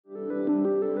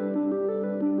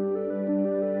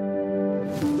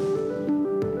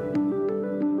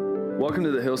Welcome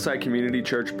to the Hillside Community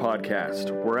Church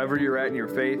podcast. Wherever you're at in your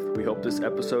faith, we hope this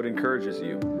episode encourages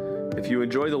you. If you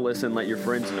enjoy the listen, let your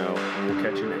friends know, and we'll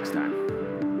catch you next time.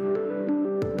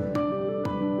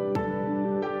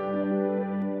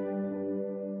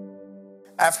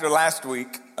 After last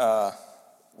week,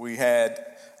 we had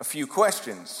a few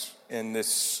questions in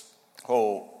this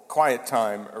whole quiet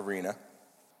time arena,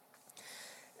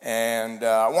 and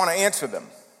I want to answer them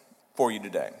for you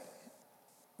today.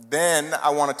 Then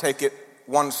I want to take it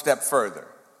one step further.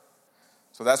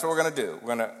 So that's what we're going to do.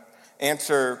 We're going to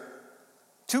answer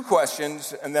two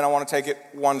questions, and then I want to take it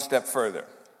one step further.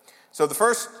 So the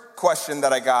first question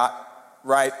that I got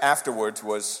right afterwards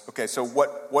was, okay, so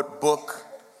what book,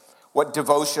 what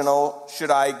devotional should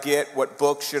I get? What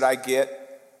book should I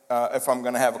get if I'm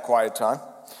going to have a quiet time?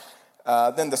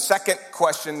 Then the second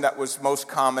question that was most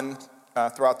common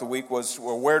throughout the week was,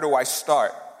 well, where do I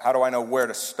start? How do I know where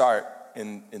to start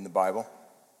in the Bible?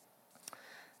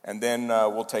 And then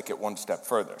we'll take it one step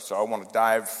further. So I want to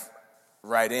dive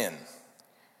right in.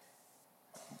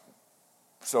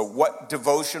 So what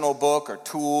devotional book or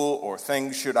tool or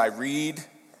thing should I read?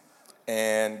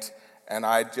 And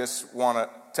I just want to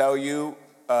tell you,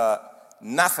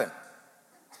 nothing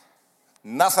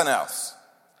else.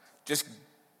 Just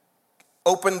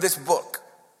open this book.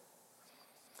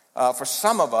 For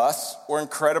some of us, we're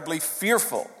incredibly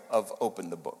fearful of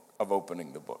opening the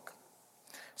book.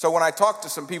 So when I talked to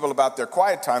some people about their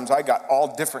quiet times, I got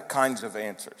all different kinds of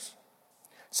answers.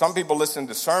 Some people listen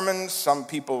to sermons, some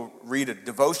people read a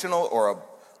devotional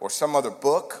or some other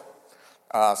book.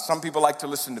 Some people like to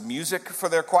listen to music for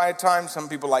their quiet time. Some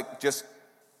people like just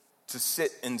to sit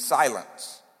in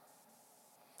silence.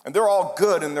 And they're all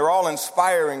good and they're all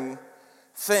inspiring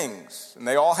things, and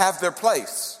they all have their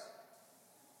place.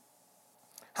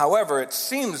 However, it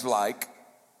seems like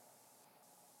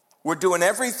we're doing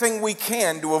everything we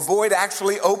can to avoid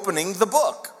actually opening the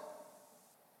book.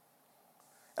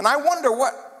 And I wonder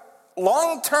what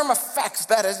long-term effects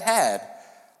that has had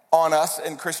on us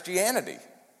in Christianity.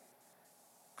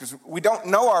 Because we don't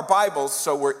know our Bibles,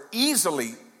 so we're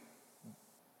easily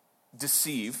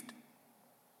deceived.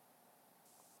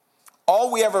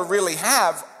 All we ever really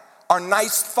have are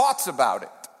nice thoughts about it.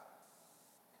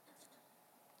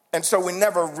 And so we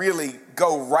never really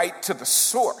go right to the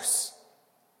source.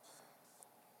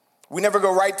 We never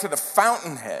go right to the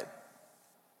fountainhead.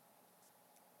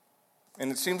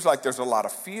 And it seems like there's a lot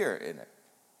of fear in it.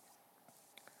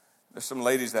 There's some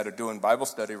ladies that are doing Bible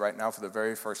study right now for the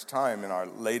very first time in our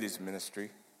ladies'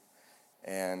 ministry.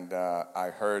 And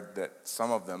I heard that some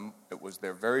of them, it was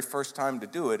their very first time to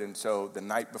do it. And so the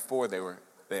night before,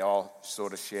 they all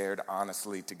sort of shared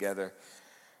honestly together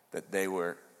that they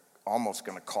were almost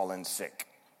going to call in sick.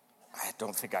 I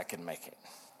don't think I can make it.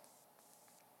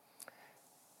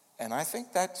 And I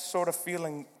think that sort of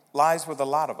feeling lies with a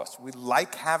lot of us. We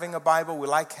like having a Bible. We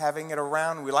like having it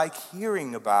around. We like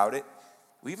hearing about it.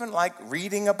 We even like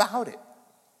reading about it.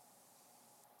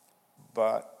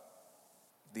 But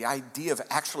the idea of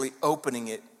actually opening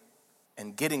it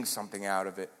and getting something out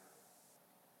of it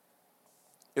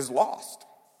is lost.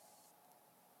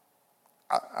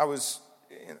 I was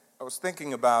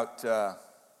thinking about the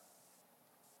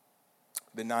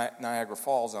Niagara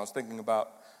Falls, and I was thinking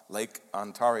about Lake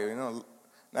Ontario. You know,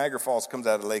 Niagara Falls comes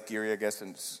out of Lake Erie, I guess,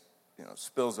 and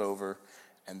spills over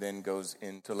and then goes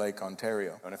into Lake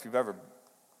Ontario. And if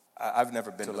I've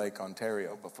never been to Lake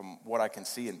Ontario, but from what I can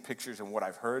see in pictures and what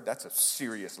I've heard, that's a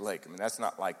serious lake. I mean, that's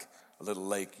not like a little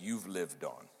lake you've lived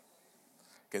on.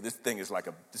 Okay, this thing is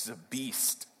this is a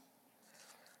beast.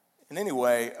 And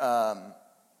anyway,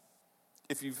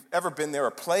 if you've ever been there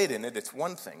or played in it, it's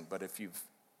one thing. But if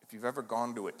you've ever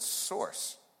gone to its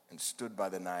source and stood by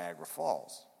the Niagara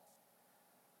Falls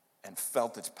and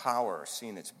felt its power or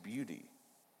seen its beauty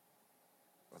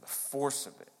or the force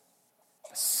of it,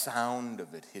 the sound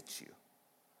of it hits you,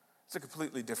 it's a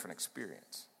completely different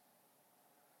experience.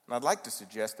 And I'd like to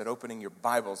suggest that opening your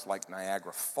Bibles like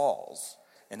Niagara Falls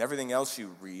and everything else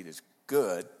you read is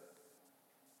good.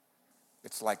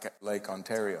 It's like Lake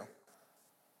Ontario.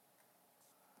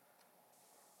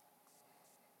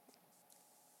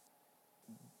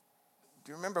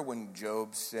 Do you remember when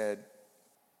Job said,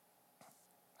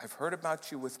 I've heard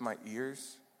about you with my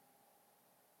ears,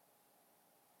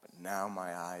 but now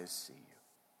my eyes see you?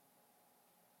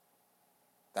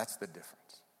 That's the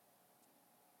difference.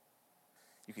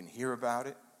 You can hear about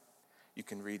it, you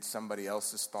can read somebody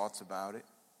else's thoughts about it,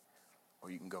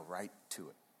 or you can go right to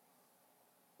it.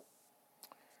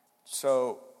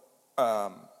 So, I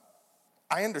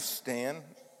understand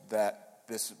that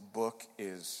this book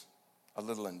is a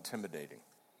little intimidating.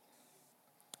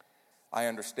 I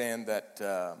understand that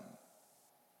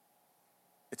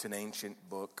It's an ancient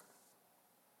book.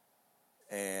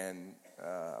 And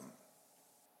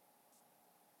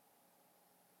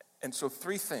so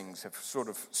three things have sort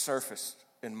of surfaced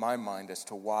in my mind as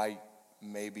to why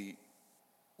maybe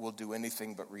we'll do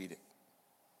anything but read it.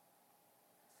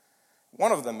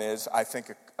 One of them is, I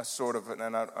think, a sort of,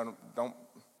 and I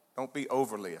don't be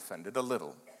overly offended, a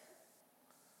little.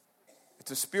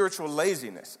 It's a spiritual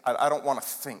laziness. I don't want to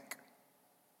think.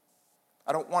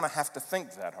 I don't want to have to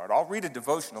think that hard. I'll read a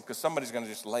devotional because somebody's going to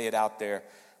just lay it out there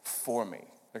for me.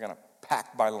 They're going to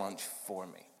pack my lunch for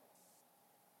me.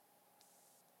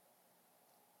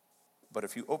 But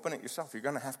if you open it yourself, you're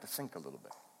going to have to think a little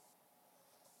bit.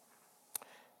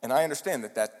 And I understand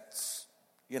that that's,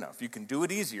 if you can do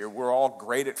it easier, we're all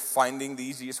great at finding the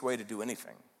easiest way to do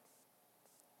anything.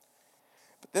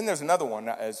 But then there's another one,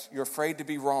 as you're afraid to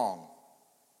be wrong.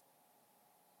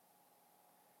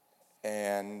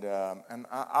 And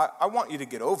I want you to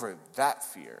get over that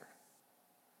fear.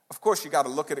 Of course, you got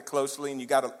to look at it closely and you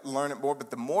got to learn it more,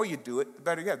 but the more you do it, the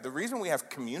better you get. The reason we have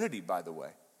community, by the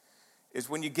way, is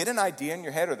when you get an idea in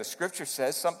your head or the scripture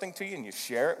says something to you and you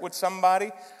share it with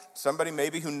somebody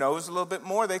maybe who knows a little bit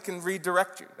more, they can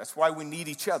redirect you. That's why we need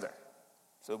each other,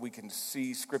 so we can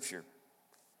see scripture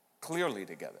clearly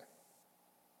together.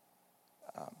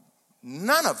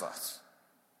 None of us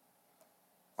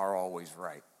are always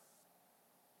right.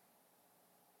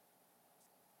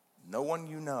 No one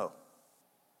you know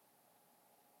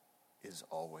is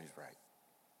always right.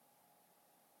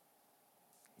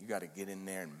 You got to get in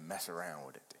there and mess around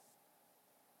with it.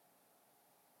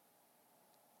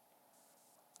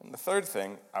 And the third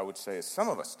thing I would say is some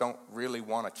of us don't really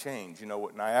want to change. You know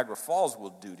what Niagara Falls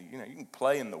will do to you. You can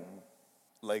play in the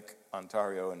Lake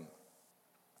Ontario and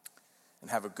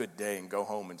have a good day and go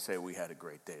home and say we had a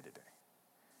great day today.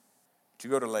 But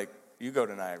you go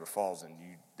to Niagara Falls and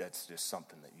that's just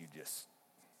something that you just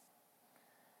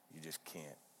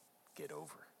can't get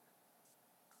over.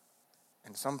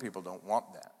 And some people don't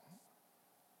want that.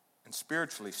 And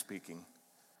spiritually speaking,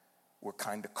 we're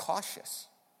kind of cautious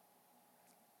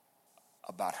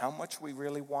about how much we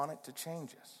really want it to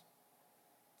change us.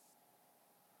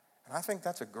 And I think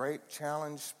that's a great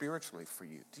challenge spiritually for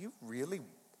you. Do you really,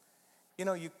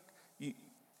 you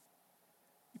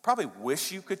probably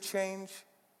wish you could change.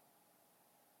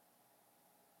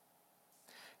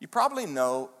 You probably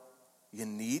know you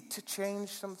need to change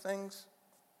some things.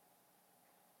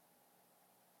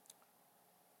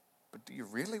 But do you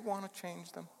really want to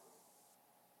change them?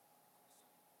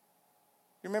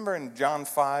 You remember in John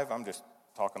 5, I'm just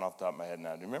talking off the top of my head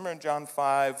now. Do you remember in John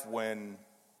 5 when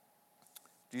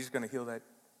Jesus is going to heal that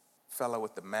fellow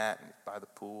with the mat and by the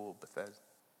pool of Bethesda?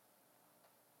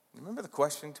 You remember the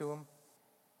question to him?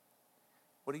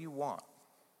 What do you want?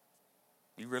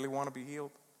 Do you really want to be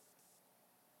healed?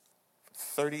 For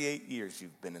 38 years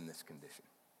you've been in this condition.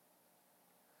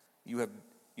 You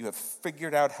have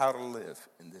figured out how to live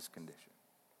in this condition.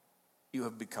 You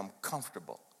have become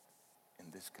comfortable in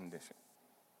this condition.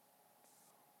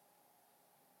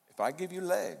 If I give you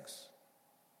legs,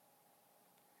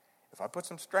 if I put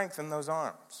some strength in those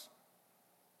arms,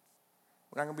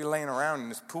 we're not going to be laying around in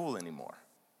this pool anymore.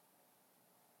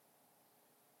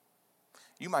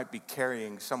 You might be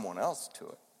carrying someone else to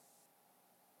it.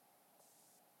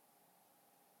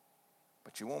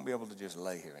 But you won't be able to just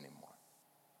lay here anymore.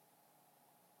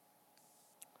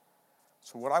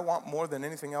 So what I want more than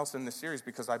anything else in this series,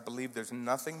 because I believe there's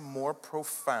nothing more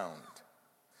profound,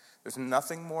 there's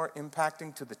nothing more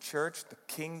impacting to the church, the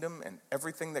kingdom, and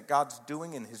everything that God's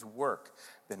doing in his work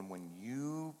than when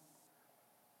you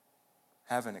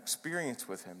have an experience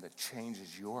with him that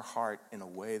changes your heart in a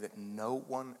way that no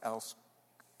one else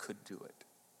could do it.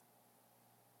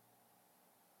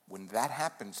 When that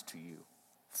happens to you,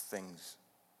 things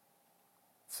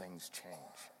change.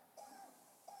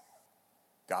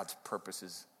 God's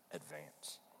purposes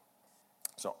advance.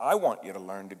 So I want you to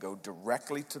learn to go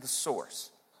directly to the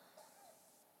source.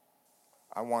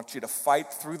 I want you to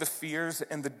fight through the fears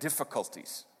and the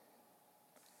difficulties.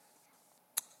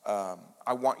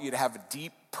 I want you to have a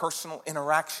deep personal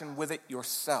interaction with it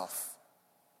yourself.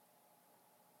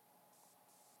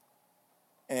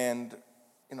 And,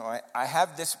 I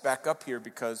have this back up here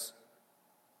because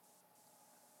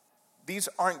these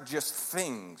aren't just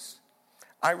things.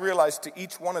 I realize to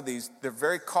each one of these, they're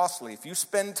very costly. If you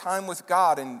spend time with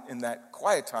God in that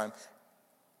quiet time,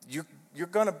 you're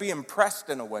going to be impressed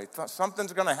in a way.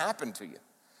 Something's going to happen to you.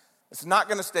 It's not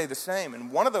going to stay the same.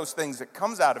 And one of those things that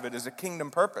comes out of it is a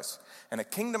kingdom purpose. And a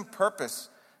kingdom purpose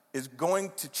is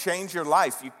going to change your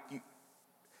life.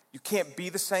 You can't be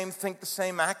the same, think the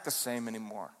same, act the same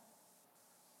anymore.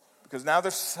 Because now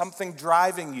there's something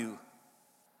driving you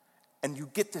And you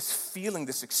get this feeling,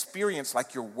 this experience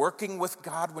like you're working with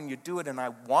God when you do it, and I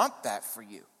want that for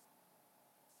you.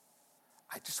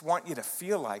 I just want you to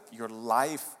feel like your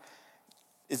life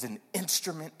is an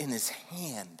instrument in his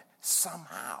hand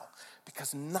somehow,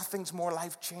 because nothing's more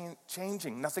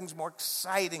life-changing, nothing's more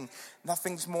exciting,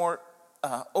 nothing's more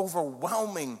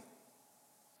overwhelming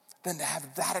than to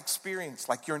have that experience,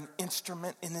 like you're an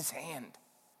instrument in his hand.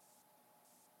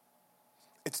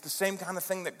 It's the same kind of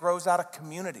thing that grows out of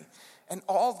community. And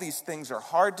all these things are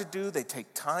hard to do, they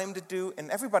take time to do,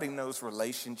 and everybody knows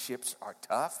relationships are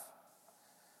tough.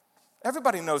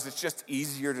 Everybody knows it's just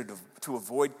easier to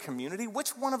avoid community.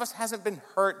 Which one of us hasn't been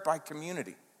hurt by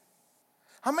community?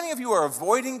 How many of you are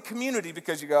avoiding community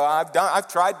because you go, I've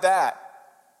tried that,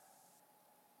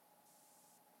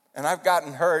 and I've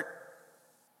gotten hurt?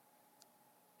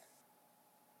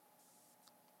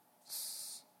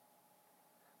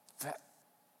 That's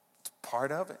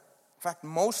part of it. In fact,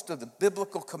 most of the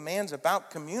biblical commands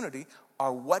about community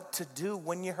are what to do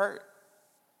when you hurt,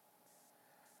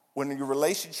 when your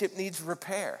relationship needs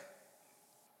repair.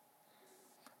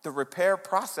 The repair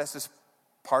process is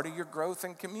part of your growth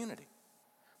in community.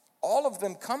 All of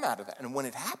them come out of that. And when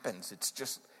it happens,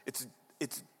 it's a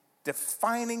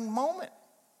defining moment.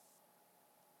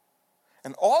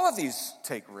 And all of these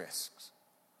take risks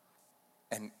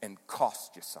and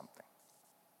cost you something.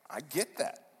 I get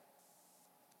that.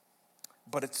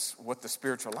 But it's what the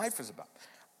spiritual life is about.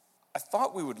 I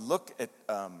thought we would look at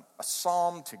a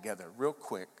psalm together real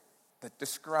quick that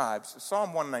describes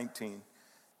Psalm 119.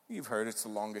 You've heard it's the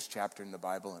longest chapter in the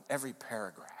Bible, and every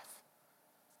paragraph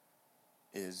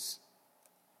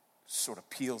sort of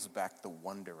peels back the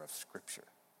wonder of Scripture.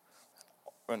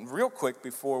 And real quick,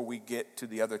 before we get to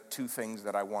the other two things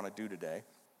that I want to do today,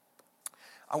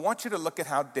 I want you to look at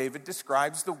how David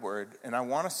describes the word, and I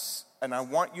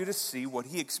want you to see what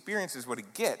he experiences, what he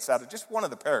gets out of just one of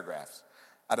the paragraphs,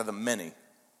 out of the many.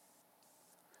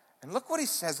 And look what he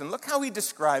says, and look how he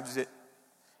describes it,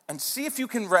 and see if you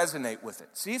can resonate with it.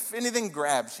 See if anything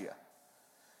grabs you.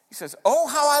 He says, "Oh,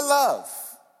 how I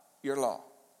love your law."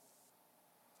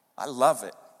 I love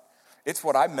it. It's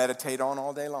what I meditate on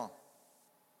all day long.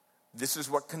 This is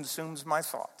what consumes my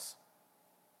thoughts,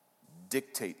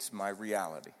 dictates my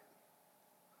reality.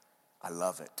 I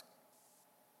love it.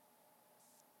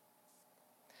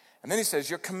 And then he says,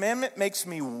 "Your commandment makes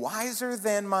me wiser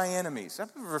than my enemies."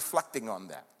 I've been reflecting on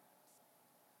that.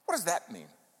 What does that mean?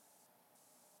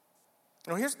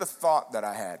 Here's the thought that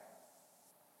I had.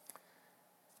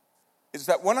 Is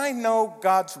that when I know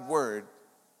God's word,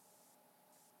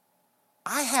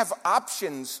 I have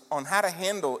options on how to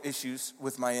handle issues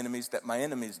with my enemies that my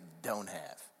enemies don't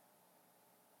have.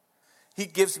 He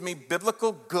gives me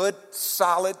biblical, good,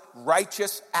 solid,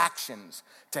 righteous actions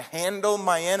to handle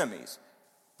my enemies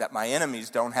that my enemies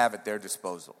don't have at their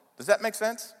disposal. Does that make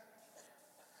sense?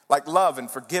 Like love and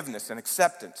forgiveness and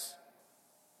acceptance.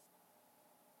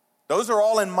 Those are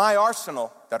all in my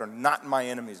arsenal that are not in my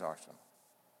enemy's arsenal.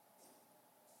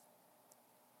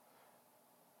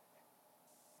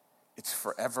 It's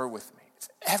forever with me. It's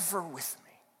ever with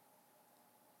me.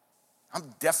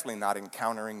 I'm definitely not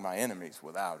encountering my enemies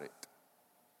without it.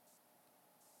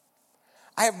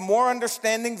 I have more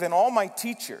understanding than all my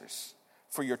teachers,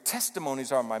 for your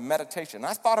testimonies are my meditation.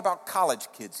 I thought about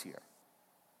college kids here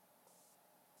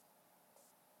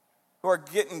who are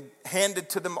getting handed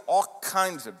to them all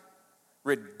kinds of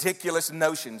ridiculous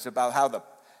notions about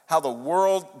how the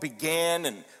world began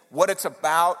and what it's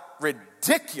about.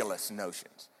 Ridiculous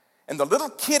notions. And the little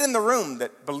kid in the room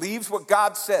that believes what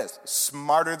God says is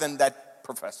smarter than that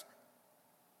professor.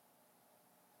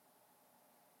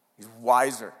 He's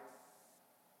wiser.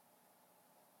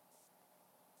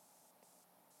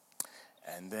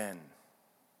 And then,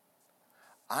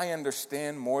 I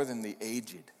understand more than the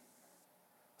aged,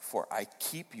 for I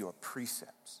keep your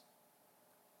precepts.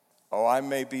 Oh, I'm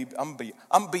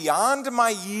beyond my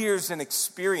years and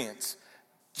experience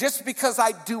just because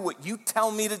I do what you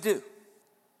tell me to do.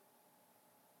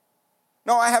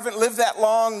 No, I haven't lived that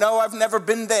long. No, I've never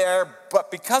been there.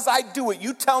 But because I do what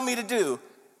you tell me to do,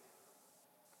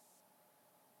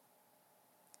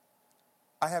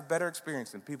 I have better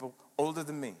experience than people older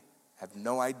than me. Have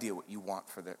no idea what you want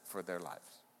for their lives.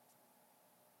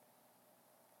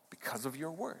 Because of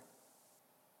your word.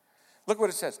 Look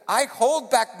what it says. I hold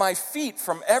back my feet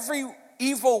from every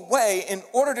evil way in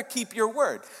order to keep your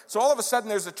word. So all of a sudden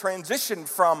there's a transition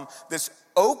from this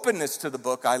openness to the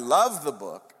book. I love the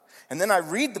book. And then I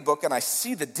read the book and I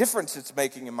see the difference it's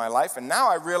making in my life. And now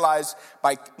I realize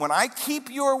when I keep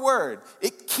your word,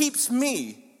 it keeps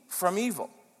me from evil.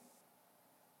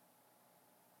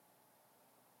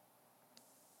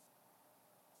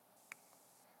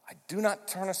 Do not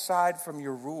turn aside from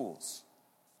your rules,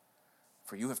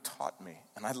 for you have taught me.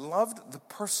 And I loved the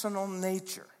personal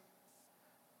nature.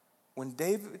 When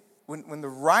the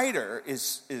writer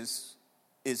is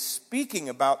speaking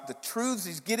about the truths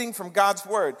he's getting from God's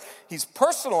word, he's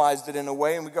personalized it in a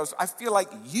way, and he goes, I feel like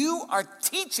you are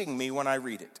teaching me when I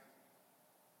read it.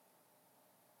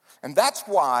 And that's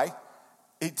why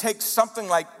he takes something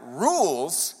like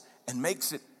rules and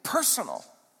makes it personal.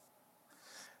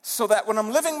 So that when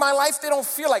I'm living my life, they don't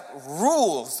feel like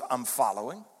rules I'm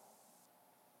following.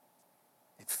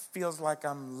 It feels like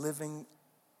I'm living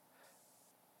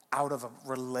out of a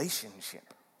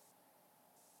relationship.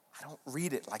 I don't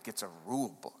read it like it's a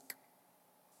rule book.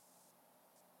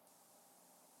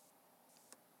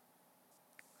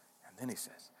 And then he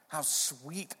says, how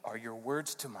sweet are your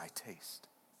words to my taste.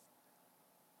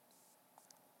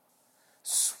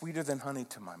 Sweeter than honey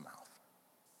to my mouth.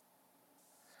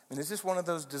 I mean, is this one of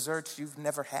those desserts you've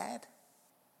never had?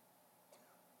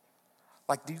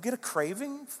 Like, do you get a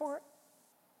craving for it?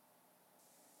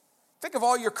 Think of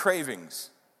all your cravings.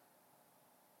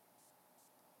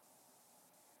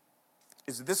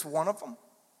 Is this one of them?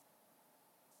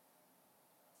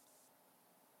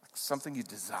 Like something you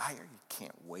desire, you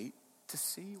can't wait to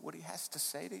see what he has to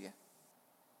say to you?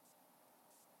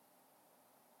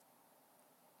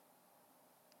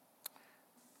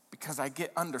 Because I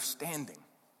get understanding.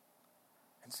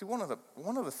 And see, one of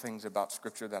the things about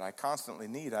Scripture that I constantly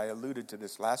need, I alluded to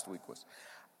this last week, was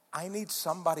I need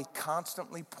somebody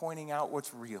constantly pointing out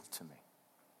what's real to me.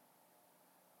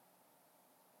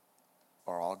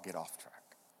 Or I'll get off track.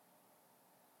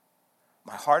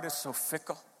 My heart is so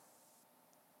fickle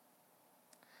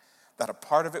that a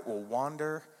part of it will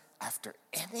wander after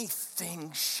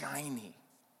anything shiny.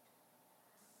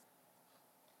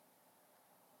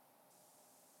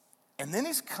 And then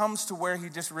he comes to where he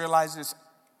just realizes,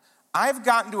 I've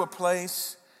gotten to a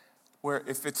place where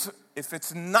if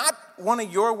it's not one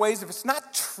of your ways, if it's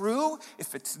not true,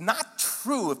 if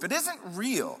it isn't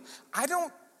real, I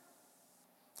don't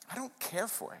care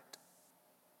for it.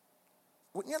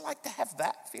 Wouldn't you like to have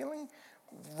that feeling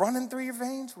running through your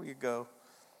veins where you go,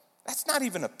 that's not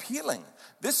even appealing.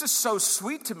 This is so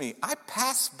sweet to me. I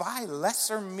pass by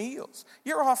lesser meals.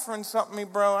 You're offering something to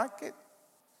me, bro.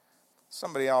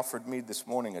 Somebody offered me this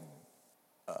morning a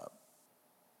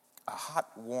hot,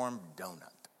 warm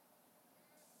donut.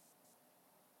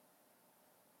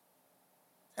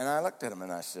 And I looked at him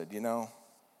and I said, I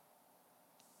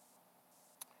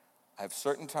have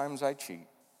certain times I cheat.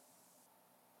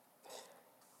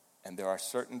 And there are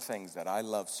certain things that I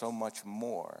love so much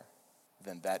more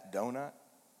than that donut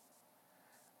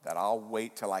that I'll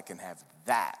wait till I can have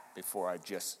that before I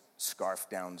just scarf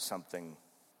down something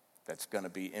that's going to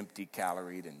be empty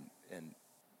caloried and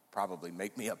probably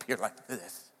make me up here like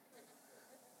this.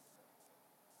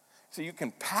 So you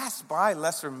can pass by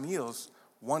lesser meals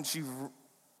once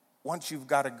you've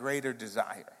got a greater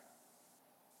desire.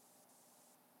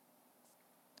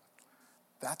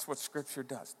 That's what Scripture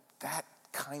does. That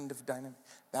kind of dynamic.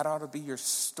 That ought to be your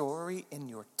story and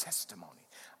your testimony.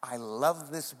 I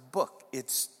love this book.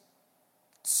 It's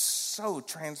so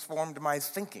transformed my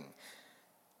thinking.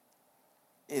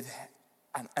 And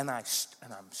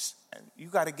you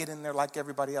got to get in there like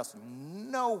everybody else.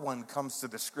 No one comes to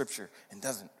the Scripture and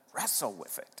doesn't wrestle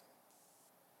with it.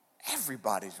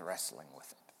 Everybody's wrestling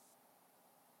with it.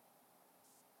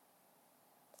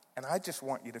 And I just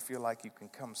want you to feel like you can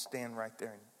come stand right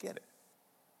there and get it.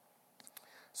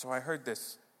 So I heard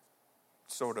this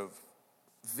sort of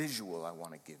visual I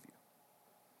want to give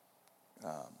you.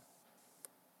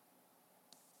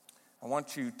 I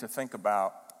want you to think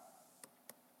about,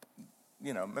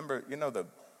 remember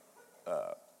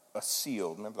a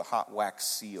seal. Remember the hot wax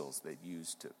seals they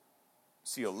used to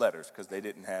seal letters because they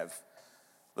didn't have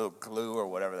little glue or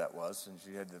whatever that was. And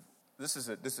she had this is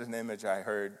an image I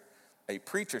heard a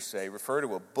preacher refer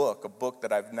to a book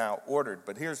that I've now ordered,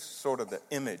 but here's sort of the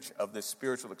image of this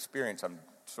spiritual experience I'm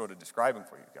sort of describing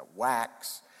for you. You've got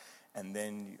wax, and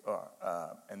then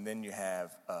you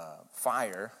have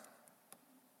fire,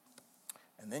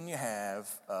 and then you have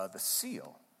the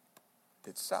seal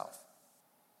itself.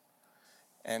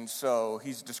 And so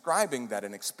he's describing that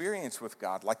an experience with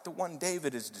God, like the one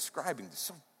David is describing, is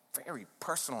so very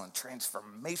personal and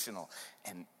transformational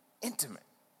and intimate.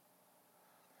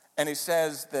 And he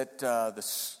says that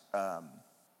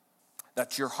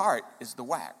that your heart is the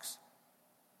wax,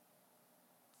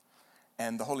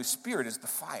 and the Holy Spirit is the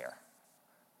fire,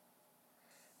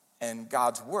 and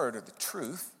God's word, or the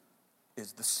truth,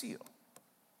 is the seal.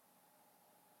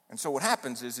 And so what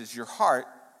happens is your heart,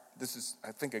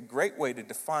 I think, a great way to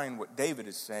define what David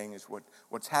is saying is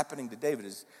what's happening to David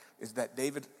is that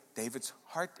David's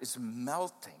heart is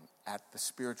melting at the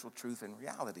spiritual truth and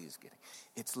reality he's getting.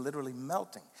 It's literally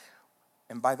melting.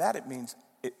 And by that it means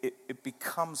it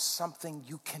becomes something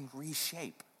you can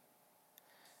reshape.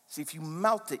 See, if you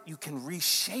melt it, you can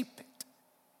reshape it.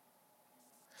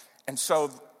 And so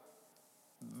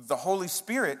the Holy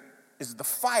Spirit is the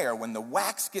fire. When the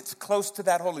wax gets close to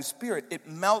that Holy Spirit, it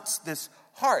melts this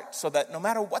heart so that no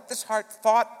matter what this heart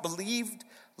thought, believed,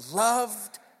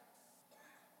 loved,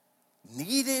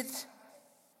 needed,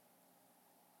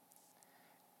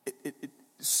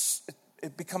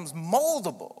 it becomes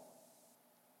moldable.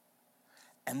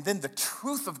 And then the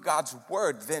truth of God's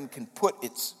word then can put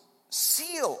its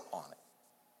seal on it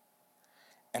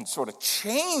and sort of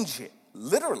change it,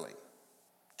 literally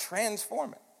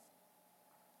transform it.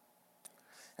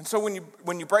 And so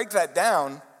when you break that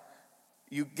down,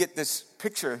 you get this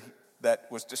picture that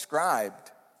was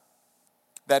described,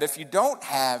 that if you don't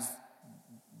have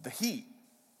the heat,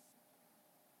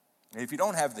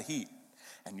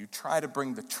 and you try to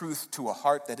bring the truth to a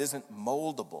heart that isn't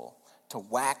moldable, to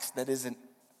wax that isn't,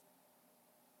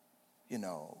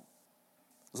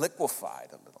 liquefied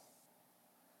a little,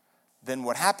 then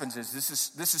what happens is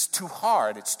this is too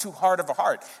hard. It's too hard of a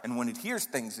heart. And when it hears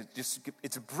things,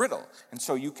 it's brittle. And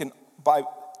so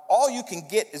all you can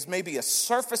get is maybe a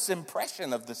surface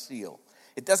impression of the seal.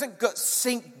 It doesn't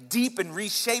sink deep and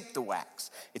reshape the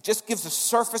wax. It just gives a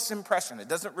surface impression. It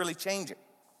doesn't really change it.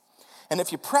 And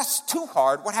if you press too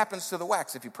hard, what happens to the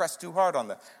wax? If you press too hard on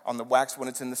the wax when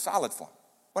it's in the solid form,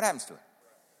 what happens to it?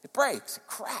 It breaks, it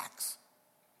cracks.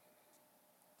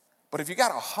 But if you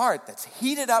got a heart that's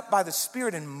heated up by the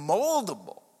Spirit and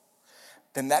moldable,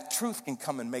 then that truth can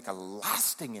come and make a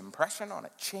lasting impression on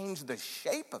it, change the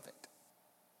shape of it.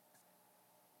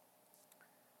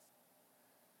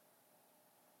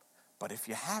 But if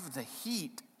you have the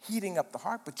heat heating up the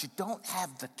heart, but you don't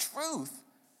have the truth,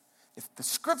 if the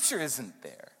scripture isn't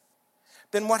there,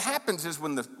 then what happens is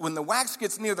when the wax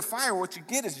gets near the fire, what you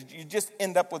get is you just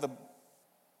end up with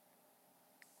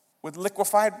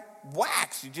liquefied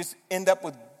wax. You just end up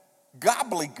with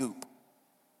gobbledygook.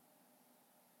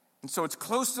 And so it's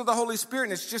close to the Holy Spirit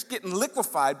and it's just getting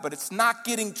liquefied, but it's not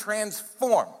getting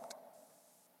transformed.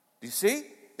 Do you see?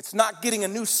 It's not getting a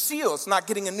new seal. It's not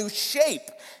getting a new shape.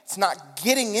 It's not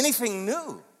getting anything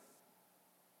new.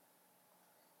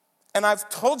 And I've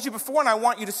told you before, and I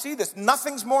want you to see this,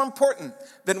 nothing's more important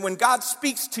than when God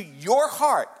speaks to your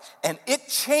heart and it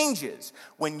changes.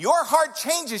 When your heart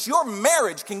changes, your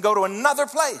marriage can go to another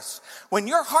place. When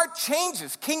your heart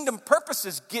changes, kingdom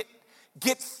purposes get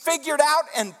figured out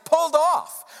and pulled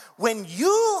off. When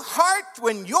your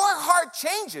heart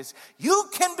changes, you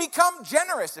can become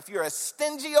generous if you're a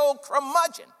stingy old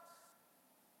curmudgeon,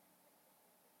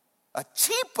 a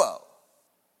cheapo.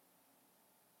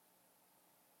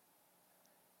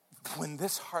 When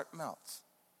this heart melts.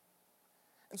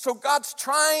 And so God's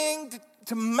trying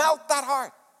to melt that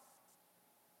heart.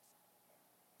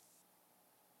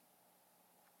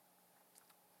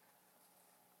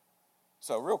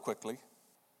 So real quickly, you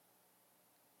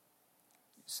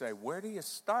say, where do you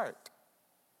start?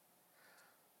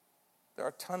 There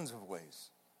are tons of ways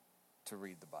to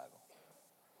read the Bible.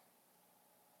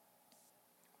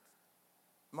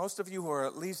 Most of you who are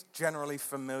at least generally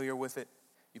familiar with it,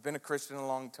 you've been a Christian a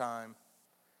long time.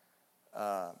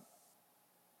 I'm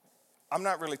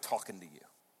not really talking to you.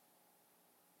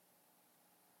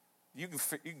 You can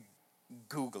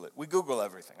Google it. We Google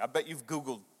everything. I bet you've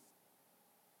Googled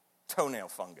toenail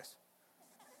fungus.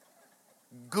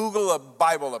 Google a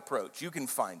Bible approach. You can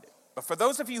find it. But for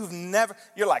those of you who've never,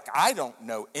 you're like, I don't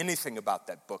know anything about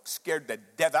that book, scared to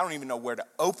death. I don't even know where to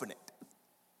open it.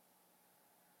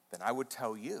 Then I would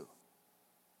tell you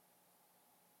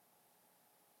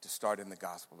to start in the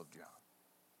Gospel of John.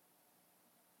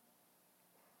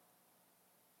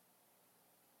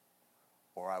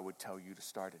 Or I would tell you to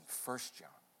start in 1 John.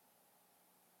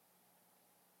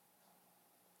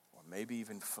 Or maybe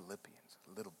even Philippians,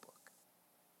 a little book.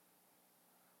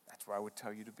 That's where I would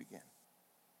tell you to begin.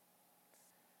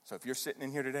 So if you're sitting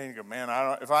in here today and you go, man,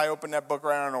 if I open that book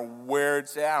right, I don't know where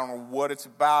it's at, I don't know what it's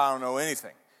about, I don't know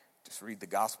anything. Just read the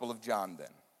Gospel of John then.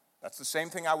 That's the same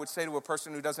thing I would say to a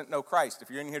person who doesn't know Christ. If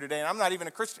you're in here today and I'm not even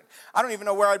a Christian, I don't even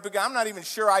know where I'd begin. I'm not even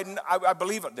sure I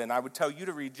believe it. Then I would tell you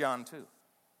to read John too.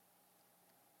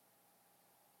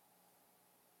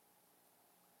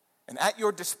 And at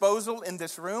your disposal in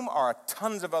this room are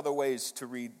tons of other ways to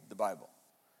read the Bible.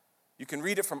 You can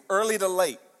read it from early to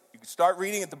late. You can start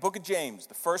reading at the book of James,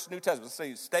 the first New Testament. Let's say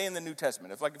you stay in the New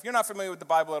Testament. If you're not familiar with the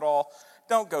Bible at all,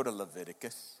 don't go to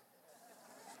Leviticus.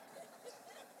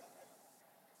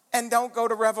 and don't go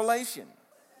to Revelation.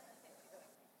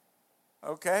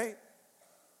 Okay?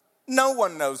 No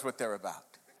one knows what they're about.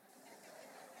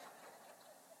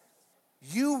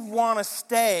 You want to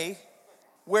stay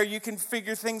where you can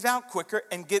figure things out quicker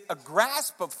and get a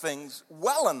grasp of things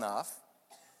well enough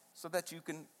so that you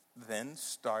can then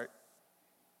start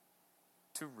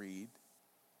to read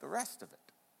the rest of it.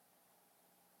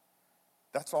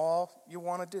 That's all you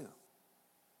want to do.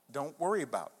 Don't worry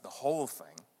about the whole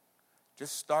thing.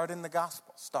 Just start in the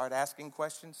gospel. Start asking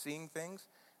questions, seeing things.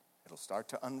 It'll start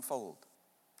to unfold.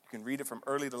 You can read it from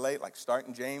early to late, like start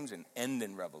in James and end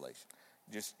in Revelation.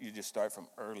 You just start from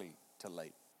early to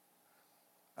late.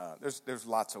 There's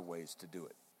lots of ways to do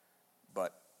it.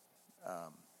 But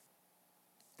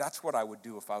that's what I would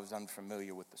do if I was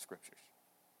unfamiliar with the scriptures.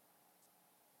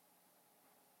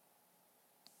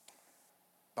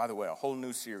 By the way, a whole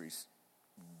new series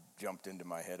jumped into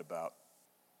my head about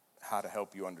how to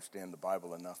help you understand the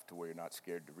Bible enough to where you're not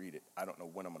scared to read it. I don't know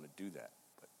when I'm going to do that.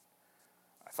 But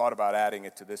I thought about adding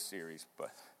it to this series,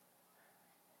 but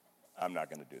I'm not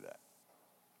going to do that.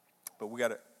 But we got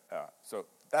to, so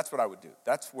that's what I would do.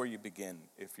 That's where you begin.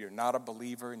 If you're not a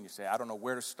believer and you say, I don't know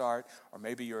where to start, or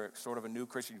maybe you're sort of a new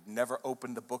Christian, you've never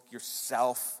opened the book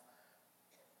yourself,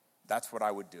 that's what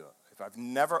I would do. If I've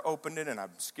never opened it and I'm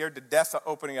scared to death of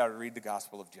opening it, I would read the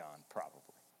Gospel of John, probably.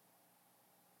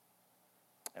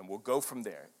 And we'll go from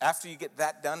there. After you get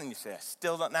that done and you say,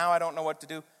 I don't know what to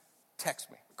do, text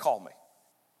me, call me,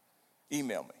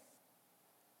 email me.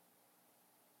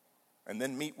 And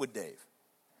then meet with Dave.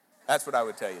 That's what I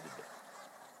would tell you to do.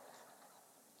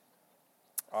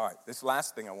 All right, this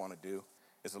last thing I want to do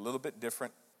is a little bit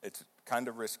different. It's kind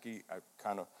of risky. I'm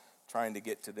kind of trying to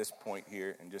get to this point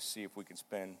here and just see if we can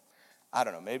spend, I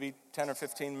don't know, maybe 10 or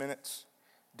 15 minutes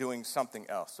doing something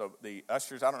else. So the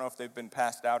ushers, I don't know if they've been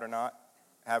passed out or not.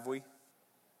 Have we?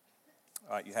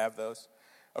 All right, you have those?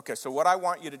 Okay, so what I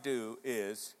want you to do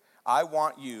is I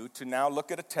want you to now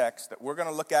look at a text that we're going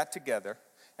to look at together.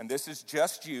 And this is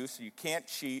just you, so you can't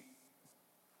cheat.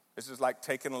 This is like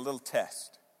taking a little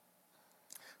test.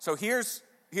 So here's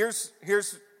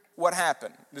what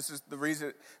happened. This is the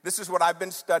reason. This is what I've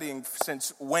been studying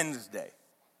since Wednesday.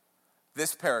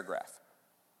 This paragraph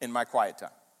in my quiet time.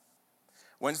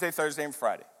 Wednesday, Thursday, and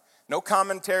Friday. No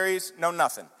commentaries, no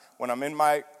nothing. When I'm in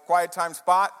my quiet time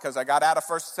spot, because I got out of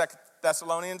 1st and 2nd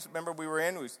Thessalonians, remember we were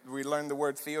in, we learned the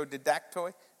word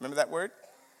theodidactoi. Remember that word?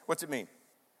 What's it mean?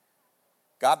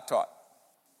 God taught.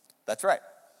 That's right.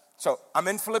 So I'm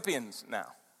in Philippians now.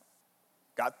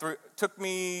 Took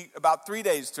me about 3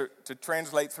 days to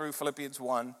translate through Philippians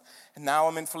 1. And now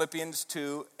I'm in Philippians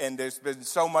 2. And there's been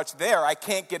so much there, I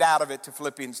can't get out of it to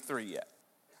Philippians 3 yet.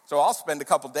 So I'll spend a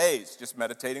couple days just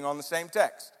meditating on the same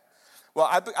text. Well,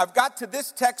 I've got to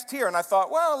this text here. And I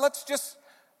thought, well,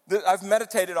 I've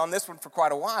meditated on this one for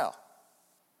quite a while.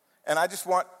 And I just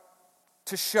want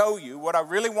to show you, what I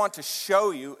really want to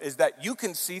show you is that you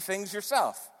can see things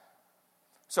yourself.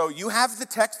 So you have the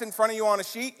text in front of you on a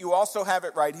sheet. You also have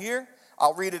it right here.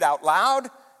 I'll read it out loud.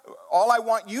 All I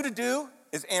want you to do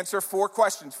is answer 4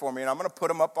 questions for me, and I'm going to put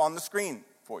them up on the screen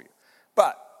for you.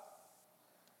 But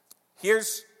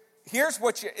here's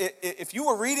what if you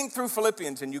were reading through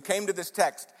Philippians and you came to this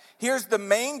text, here's the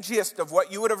main gist of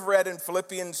what you would have read in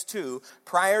Philippians 2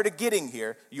 prior to getting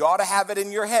here. You ought to have it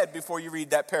in your head before you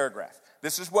read that paragraph.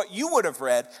 This is what you would have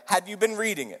read had you been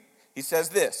reading it. He says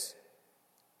this.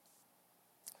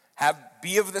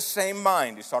 Be of the same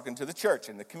mind. He's talking to the church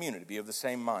and the community. Be of the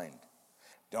same mind.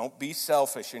 Don't be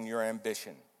selfish in your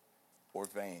ambition or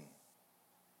vain.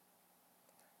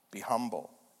 Be humble.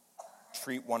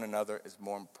 Treat one another as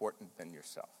more important than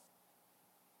yourself.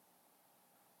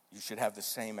 You should have the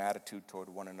same attitude toward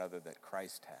one another that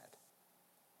Christ had.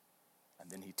 And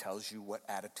then he tells you what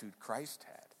attitude Christ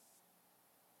had.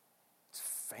 It's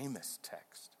a famous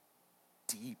text,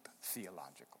 deep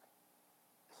theologically.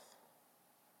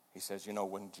 He says,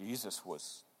 when Jesus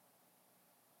was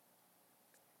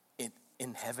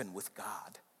in heaven with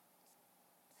God,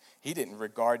 he didn't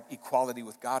regard equality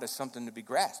with God as something to be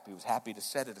grasped. He was happy to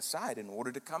set it aside in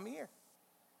order to come here.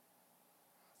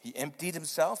 He emptied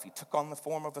himself. He took on the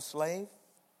form of a slave,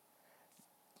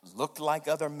 looked like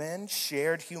other men,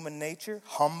 shared human nature,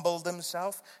 humbled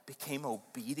himself, became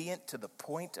obedient to the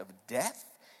point of death,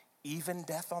 even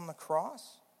death on the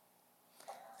cross.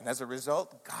 And as a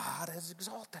result, God has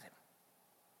exalted him,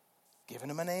 given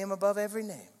him a name above every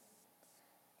name.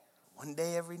 One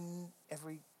day every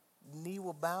knee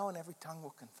will bow and every tongue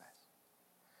will confess.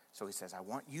 So he says, I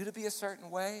want you to be a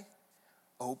certain way.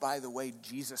 Oh, by the way,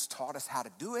 Jesus taught us how to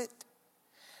do it.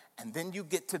 And then you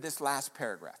get to this last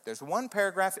paragraph. There's one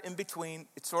paragraph in between.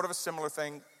 It's sort of a similar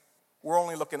thing. We're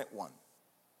only looking at one.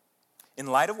 In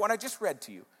light of what I just read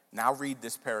to you, now read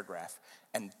this paragraph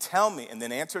and tell me, and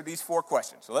then answer these 4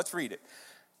 questions. So let's read it.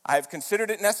 I have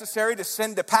considered it necessary to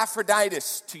send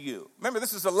Epaphroditus to you. Remember,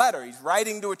 this is a letter he's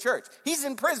writing to a church. He's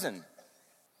in prison,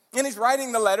 and he's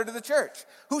writing the letter to the church,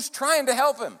 who's trying to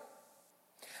help him.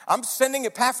 I'm sending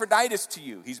Epaphroditus to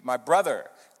you. He's my brother,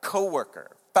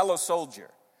 co-worker, fellow soldier,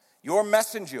 your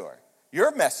messenger,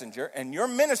 and your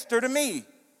minister to me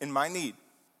in my need.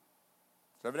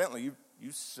 So evidently,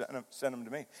 you sent him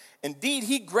to me. Indeed,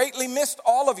 he greatly missed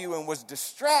all of you and was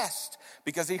distressed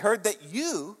because he heard that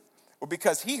you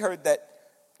heard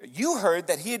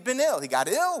that he had been ill. He got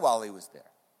ill while he was there.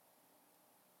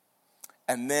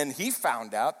 And then he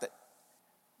found out that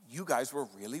you guys were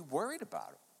really worried about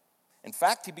him. In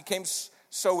fact, he became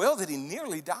so ill that he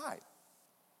nearly died.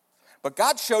 But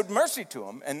God showed mercy to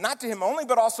him, and not to him only,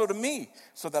 but also to me,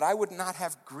 so that I would not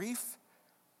have grief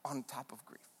on top of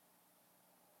grief.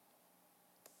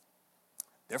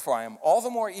 Therefore, I am all the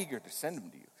more eager to send him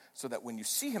to you, so that when you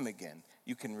see him again,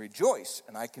 you can rejoice,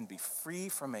 and I can be free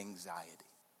from anxiety.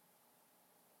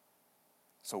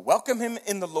 So welcome him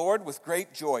in the Lord with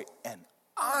great joy, and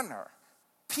honor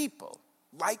people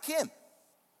like him.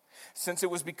 Since it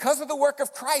was because of the work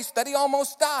of Christ that he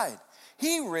almost died.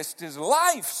 He risked his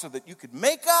life so that you could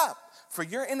make up for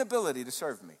your inability to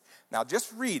serve me. Now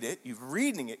just read it. You're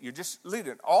reading it. You're just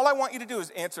reading it. All I want you to do is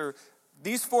answer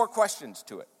these 4 questions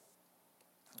to it.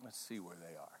 Let's see where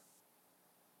they are.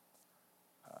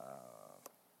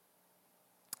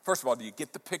 First of all, do you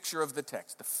get the picture of the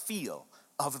text, the feel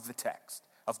of the text,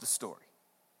 of the story?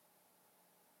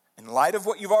 In light of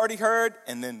what you've already heard,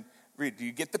 and then read, do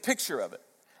you get the picture of it?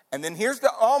 And then here's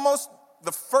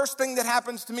the first thing that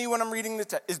happens to me when I'm reading the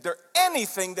text. Is there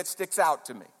anything that sticks out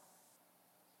to me?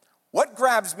 What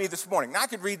grabs me this morning? Now, I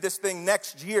could read this thing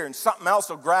next year and something else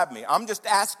will grab me. I'm just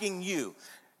asking you.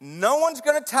 No one's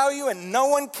going to tell you, and no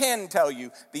one can tell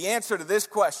you the answer to this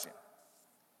question.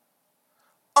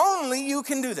 Only you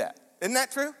can do that. Isn't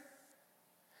that true?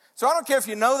 So I don't care if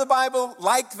you know the Bible,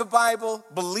 like the Bible,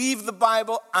 believe the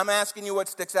Bible. I'm asking you what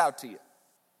sticks out to you.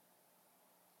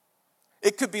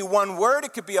 It could be one word,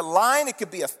 it could be a line, it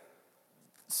could be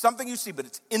something you see, but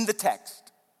it's in the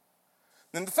text.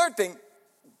 Then the third thing,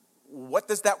 what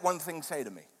does that one thing say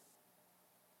to me?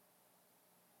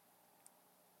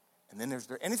 And then is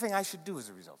there anything I should do as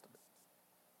a result of it?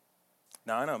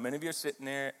 Now, I know many of you are sitting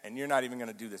there and you're not even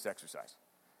going to do this exercise.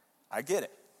 I get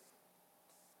it.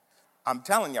 I'm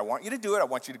telling you, I want you to do it. I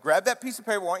want you to grab that piece of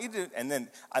paper. I want you to do it. And then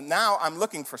now I'm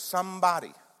looking for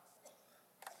somebody.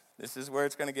 This is where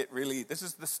it's going to get this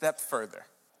is the step further.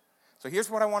 So here's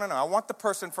what I want to know. I want the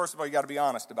person, first of all, you got to be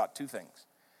honest about 2 things.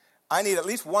 I need at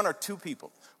least 1 or 2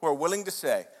 people who are willing to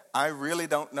say, I really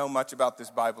don't know much about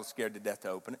this Bible, scared to death to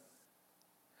open it.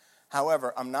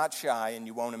 However, I'm not shy and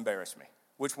you won't embarrass me.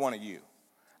 Which one are you?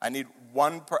 I need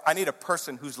a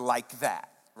person who's like that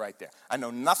right there. I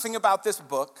know nothing about this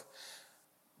book,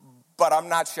 but I'm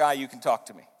not shy. You can talk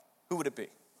to me. Who would it be?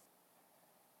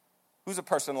 Who's a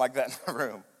person like that in the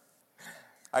room?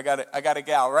 I got a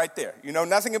gal right there. You know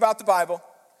nothing about the Bible?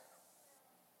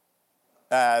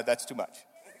 That's too much.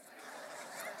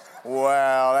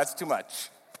 Well, that's too much.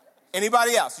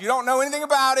 Anybody else? You don't know anything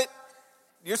about it.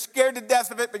 You're scared to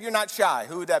death of it, but you're not shy.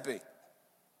 Who would that be?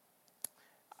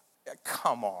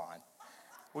 Come on.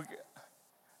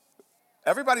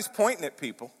 Everybody's pointing at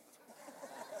people.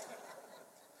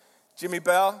 Jimmy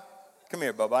Bell, come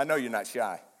here, Bubba. I know you're not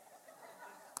shy.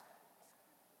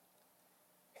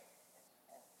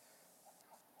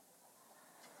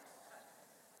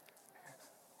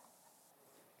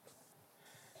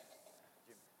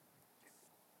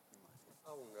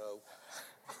 Oh, no.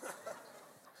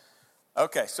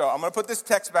 Okay, so I'm going to put this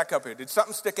text back up here. Did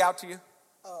something stick out to you?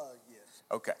 Yes.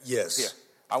 Okay. Yes. Here,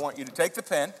 I want you to take the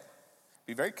pen.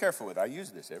 Be very careful with it. I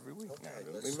use this every week. Okay,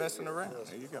 Now, don't be messing around.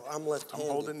 There you go. I'm left-handed.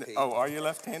 I'm holding it. Pete. Oh, are you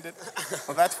left-handed?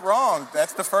 Well, that's wrong.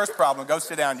 That's the first problem. Go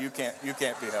sit down. You can't be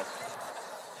helped.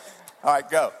 All right,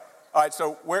 go. All right,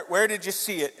 so where did you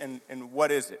see it, and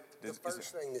what is it? The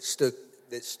first thing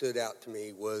that stood out to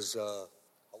me was, hold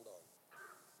on.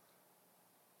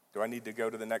 Do I need to go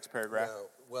to the next paragraph? No.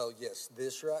 Well, yes,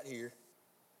 this right here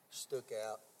stuck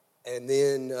out. And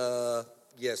then,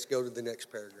 yes, go to the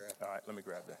next paragraph. All right, let me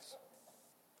grab this.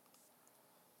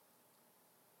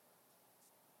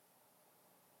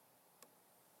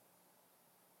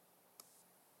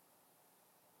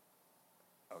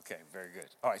 Okay, very good.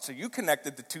 All right, so you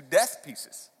connected the 2 death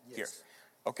pieces here. Yes.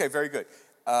 Okay, very good.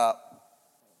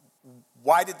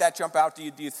 Why did that jump out to you,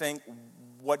 do you think?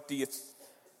 What do you...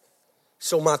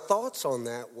 So my thoughts on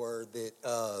that were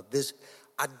that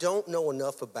I don't know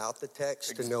enough about the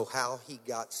text to know how he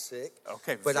got sick.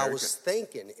 Okay, but I very was good.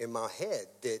 thinking in my head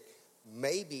that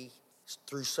maybe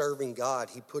through serving God,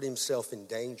 he put himself in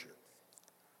danger.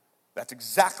 That's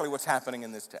exactly what's happening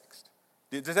in this text.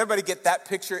 Does everybody get that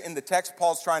picture in the text?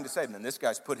 Paul's trying to say, man, this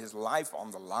guy's put his life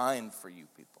on the line for you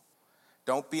people.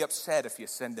 Don't be upset if you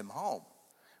send him home.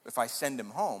 If I send him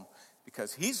home,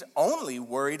 because he's only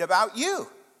worried about you.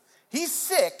 He's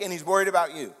sick and he's worried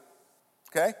about you.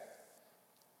 Okay?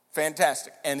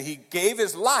 Fantastic. And he gave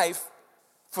his life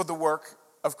for the work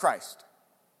of Christ.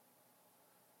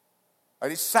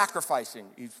 Right? He's sacrificing.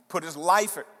 He's put his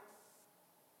life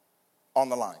on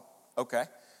the line. Okay?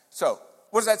 So,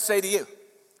 what does that say to you?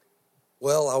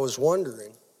 Well, I was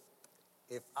wondering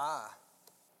if I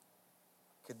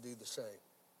could do the same.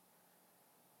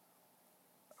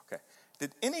 Okay.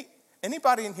 Did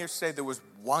anybody in here say there was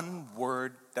one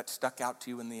word that stuck out to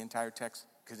you in the entire text?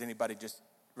 Because anybody just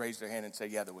raise their hand and say,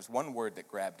 yeah, there was one word that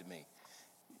grabbed me.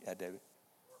 Yeah, David.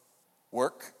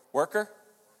 Worker?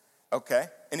 Okay.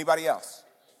 Anybody else?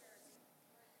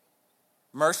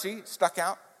 Mercy stuck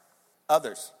out?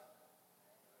 Others?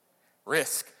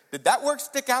 Risk. Did that word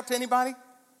stick out to anybody?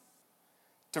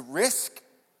 To risk?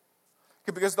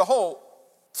 Because the whole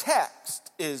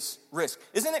text is risk.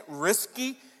 Isn't it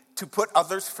risky to put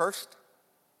others first?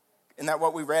 Isn't that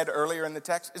what we read earlier in the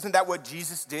text? Isn't that what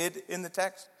Jesus did in the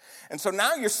text? And so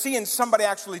now you're seeing somebody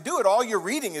actually do it. All you're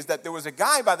reading is that there was a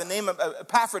guy by the name of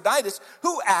Epaphroditus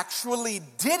who actually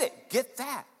did it. Get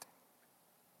that.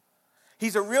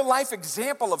 He's a real life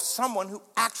example of someone who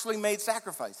actually made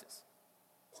sacrifices.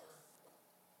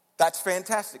 That's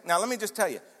fantastic. Now let me just tell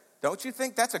you, don't you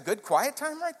think that's a good quiet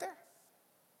time right there?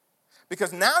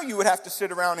 Because now you would have to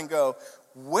sit around and go,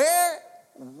 where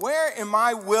am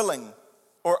I willing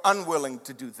or unwilling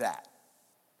to do that?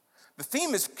 The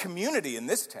theme is community in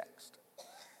this text.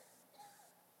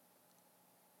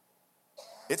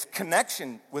 It's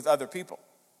connection with other people,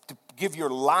 to give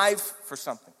your life for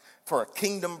something, for a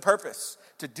kingdom purpose,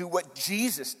 to do what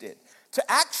Jesus did. To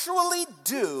actually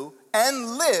do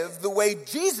and live the way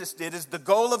Jesus did is the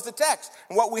goal of the text.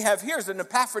 And what we have here is an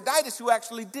Epaphroditus who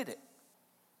actually did it.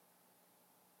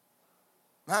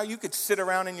 Now you could sit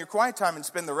around in your quiet time and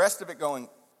spend the rest of it going,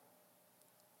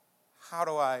 how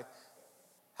do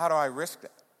I risk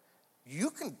that? You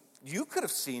could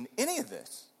have seen any of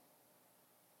this.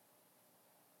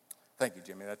 Thank you,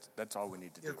 Jimmy. That's all we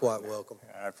need to do. You're quite welcome.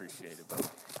 I appreciate it, buddy.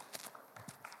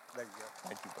 There you go.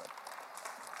 Thank you, buddy.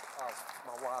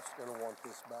 My wife's going to want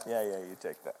this back. Yeah, you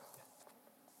take that.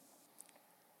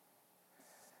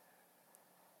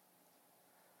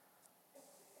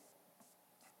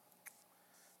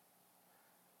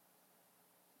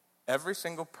 Every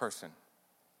single person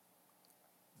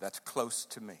that's close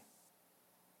to me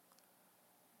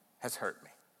has hurt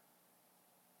me.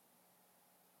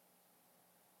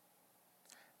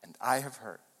 And I have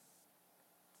hurt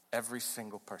every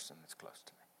single person that's close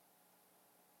to me.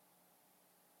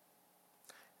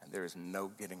 And there is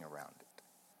no getting around it.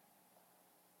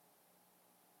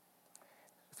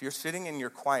 If you're sitting in your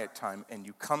quiet time and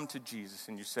you come to Jesus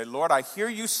and you say, Lord, I hear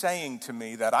you saying to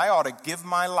me that I ought to give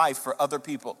my life for other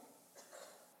people.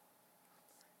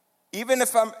 Even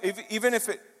if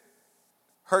it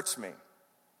hurts me.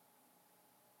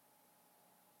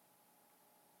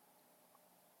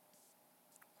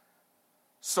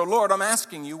 So, Lord, I'm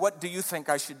asking you, what do you think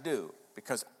I should do?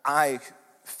 Because I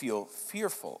feel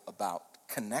fearful about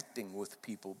connecting with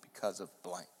people because of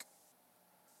blank.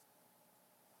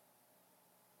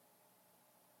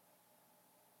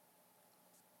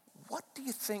 What do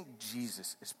you think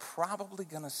Jesus is probably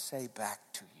going to say back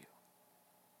to you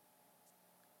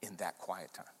in that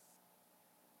quiet time?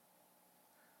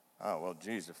 Oh, well,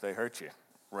 geez, if they hurt you,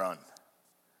 run.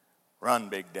 Run,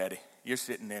 Big Daddy. You're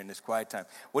sitting there in this quiet time.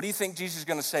 What do you think Jesus is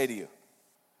going to say to you?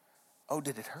 Oh,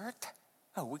 did it hurt?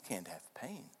 Oh, we can't have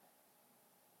pain.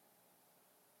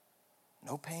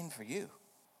 No pain for you.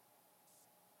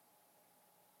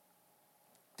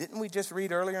 Didn't we just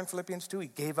read earlier in Philippians 2, he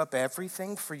gave up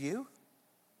everything for you?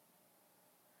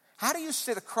 How do you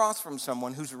sit across from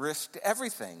someone who's risked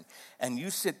everything and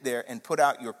you sit there and put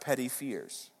out your petty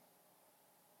fears?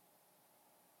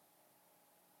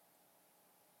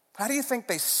 How do you think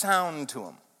they sound to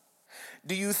them?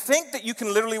 Do you think that you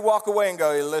can literally walk away and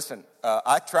go, hey, listen,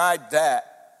 I tried that.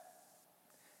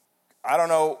 I don't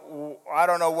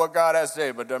know what God has to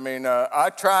say, but I mean,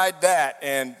 I tried that,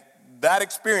 and that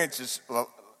experience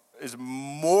is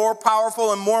more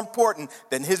powerful and more important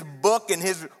than his book and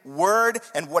his word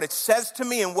and what it says to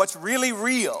me and what's really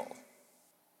real.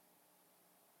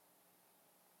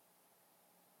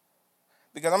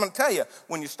 Because I'm going to tell you,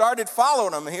 when you started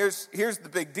following him, here's the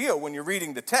big deal when you're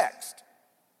reading the text.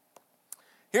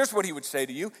 Here's what he would say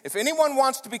to you. If anyone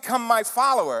wants to become my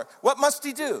follower, what must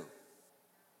he do?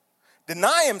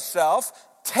 Deny himself,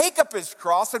 take up his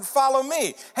cross, and follow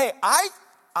me. Hey, I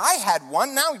had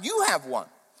one, now you have one.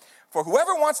 For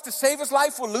whoever wants to save his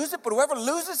life will lose it, but whoever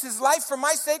loses his life for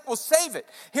my sake will save it.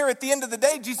 Here at the end of the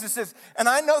day, Jesus says, and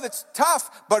I know that's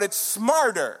tough, but it's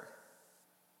smarter.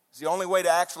 It's the only way to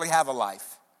actually have a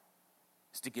life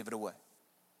is to give it away.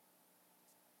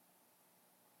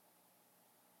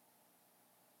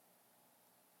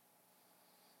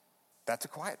 That's a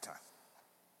quiet time.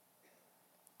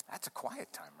 That's a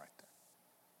quiet time right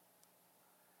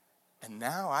there. And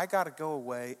now I got to go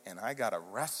away and I got to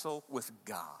wrestle with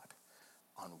God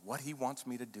on what he wants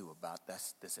me to do about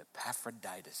this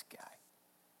Epaphroditus guy,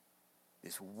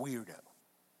 this weirdo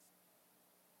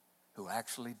who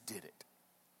actually did it.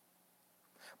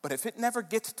 But if it never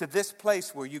gets to this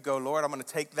place where you go, Lord, I'm going to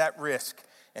take that risk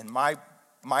and my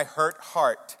hurt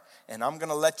heart, and I'm going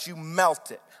to let you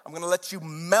melt it. I'm going to let you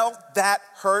melt that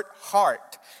hurt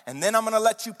heart. And then I'm going to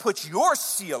let you put your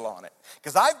seal on it.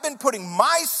 Because I've been putting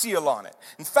my seal on it.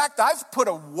 In fact, I've put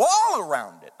a wall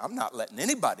around it. I'm not letting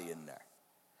anybody in there.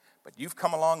 But you've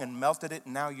come along and melted it,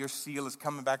 and now your seal is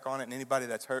coming back on it. And anybody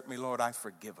that's hurt me, Lord, I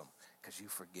forgive them because you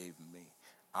forgave me.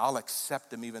 I'll accept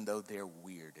them even though they're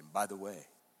weird. And by the way,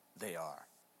 they are.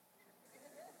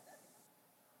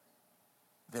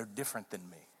 They're different than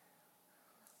me.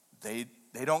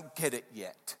 They don't get it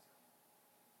yet.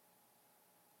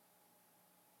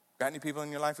 Got any people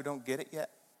in your life who don't get it yet?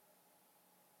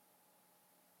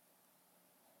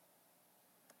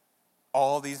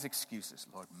 All these excuses,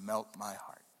 Lord, melt my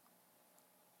heart.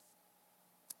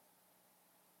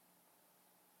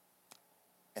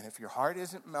 And if your heart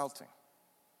isn't melting,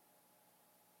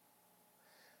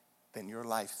 then your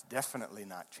life's definitely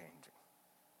not changing.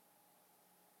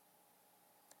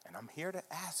 And I'm here to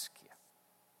ask you,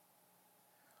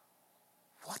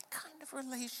 what kind of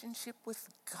relationship with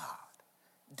God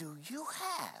do you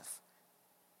have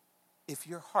if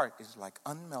your heart is like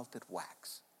unmelted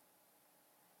wax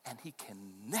and he can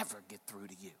never get through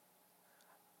to you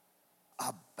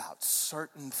about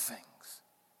certain things?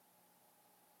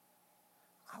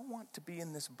 I want to be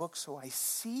in this book so I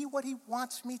see what he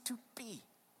wants me to be.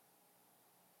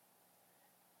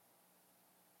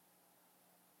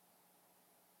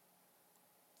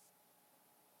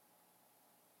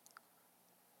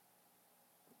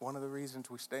 One of the reasons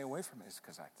we stay away from it is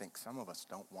because I think some of us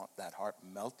don't want that heart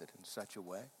melted in such a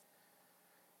way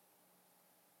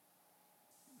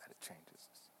that it changes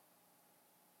us.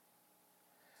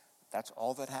 That's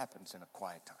all that happens in a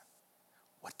quiet time.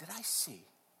 What did I see?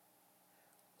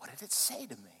 What did it say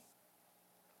to me?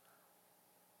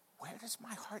 Where does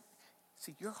my heart...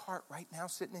 See, your heart right now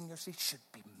sitting in your seat should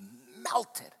be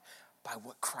melted by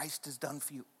what Christ has done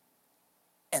for you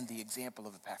and the example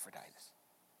of Epaphroditus.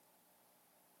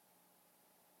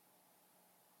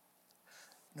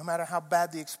 No matter how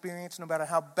bad the experience, no matter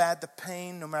how bad the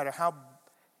pain, no matter how,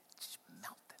 just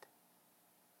melt it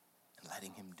and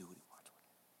letting him do what he wants with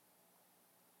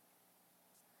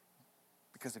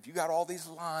it. Because if you got all these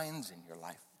lines in your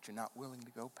life that you're not willing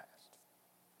to go past.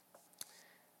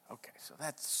 Okay, so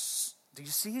do you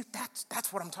see it?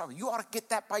 That's what I'm talking about. You ought to get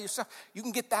that by yourself. You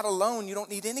can get that alone. You don't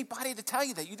need anybody to tell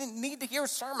you that. You didn't need to hear a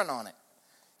sermon on it.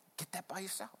 Get that by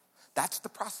yourself. That's the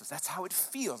process. That's how it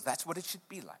feels. That's what it should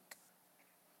be like.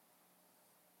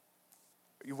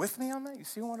 Are you with me on that? You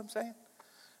see what I'm saying?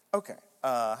 Okay.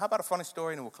 How about a funny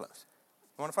story and then we'll close?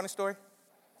 You want a funny story?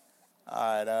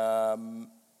 All right.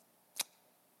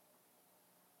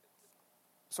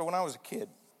 So when I was a kid,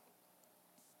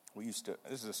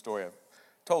 this is a story I've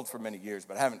told for many years,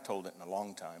 but I haven't told it in a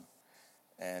long time.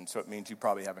 And so it means you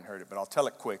probably haven't heard it, but I'll tell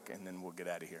it quick and then we'll get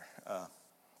out of here.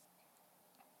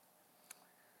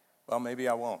 Well, maybe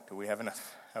I won't. Do we have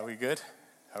enough? Are we good?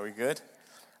 All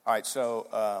right, so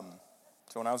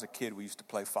when I was a kid, we used to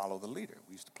play Follow the Leader.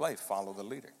 We used to play Follow the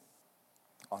Leader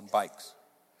on bikes.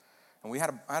 And I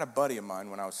had a buddy of mine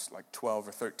when I was like 12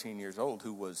 or 13 years old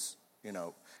who was, you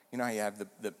know how you have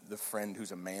the friend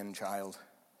who's a man-child?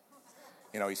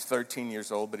 You know, he's 13 years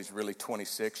old, but he's really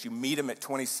 26. You meet him at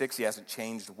 26, he hasn't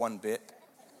changed one bit.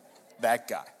 That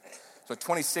guy. So at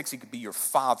 26, he could be your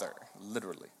father,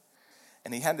 literally.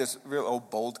 And he had this real old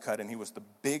bold cut, and he was the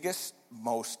biggest,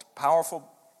 most powerful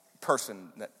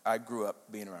person that I grew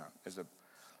up being around.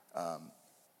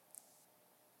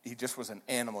 He just was an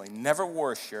animal. He never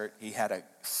wore a shirt. He had a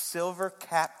silver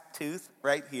cap tooth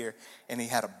right here, and he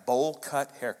had a bowl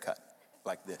cut haircut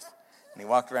like this. And he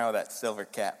walked around with that silver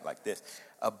cap like this.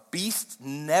 A beast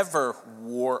never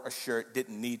wore a shirt,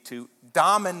 didn't need to,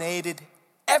 dominated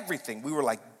everything. We were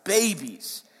like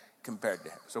babies compared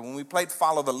to him. So when we played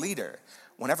Follow the Leader,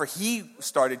 whenever he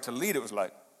started to lead, it was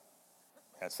like,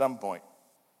 at some point,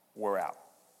 we're out.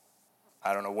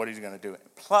 I don't know what he's going to do.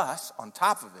 Plus, on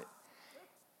top of it,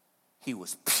 he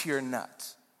was pure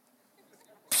nuts.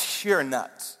 Pure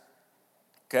nuts.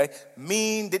 Okay?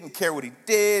 Mean, didn't care what he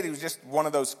did. He was just one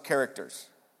of those characters.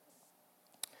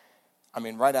 I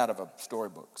mean, right out of a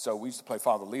storybook. So we used to play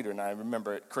Follow the Leader, and I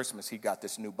remember at Christmas he got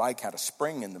this new bike, had a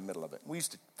spring in the middle of it. We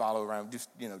used to follow around, just,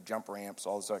 jump ramps,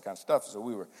 all this other kind of stuff. So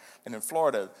we were, and in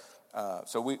Florida,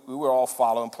 so we were all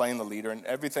following, playing the leader, and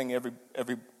everything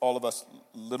all of us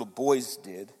little boys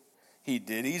did, he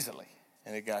did easily.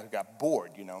 And it got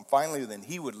bored, And finally, then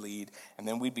he would lead, and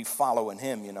then we'd be following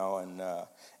him,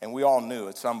 and we all knew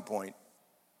at some point,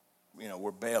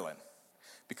 we're bailing.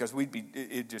 Because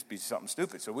it'd just be something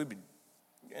stupid. So we'd be,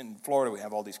 in Florida, we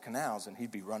have all these canals, and he'd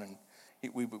be running.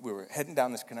 We were heading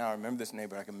down this canal. I remember this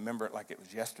neighborhood. I can remember it like it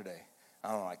was yesterday.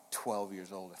 I don't know, like 12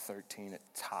 years old or 13 at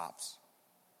tops.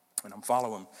 And I'm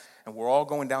following, and we're all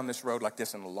going down this road like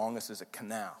this, and along us is a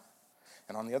canal.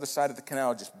 And on the other side of the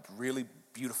canal, just really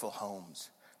beautiful homes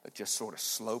that just sort of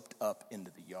sloped up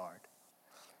into the yard.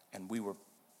 And we were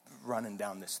running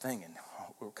down this thing, and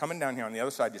we were coming down here on the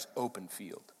other side, just open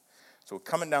field. So we're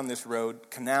coming down this road,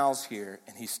 canal's here,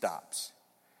 and he stops.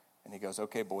 And he goes,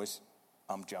 okay, boys,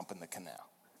 I'm jumping the canal.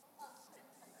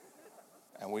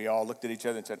 And we all looked at each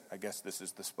other and said, I guess this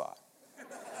is the spot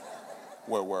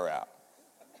where we're at.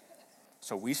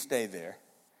 So we stay there.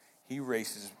 He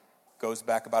races, goes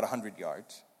back about 100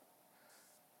 yards.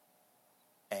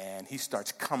 And he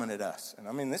starts coming at us. And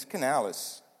I mean, this canal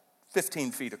is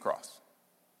 15 feet across,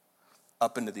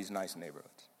 up into these nice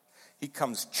neighborhoods. He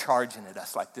comes charging at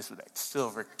us like this with that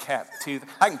silver cap tooth.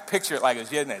 I can picture it like it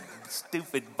was in a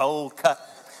stupid bowl cut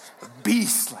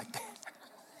beast like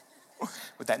that.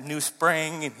 With that new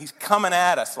spring, and he's coming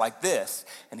at us like this,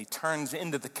 and he turns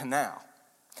into the canal.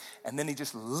 And then he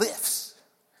just lifts.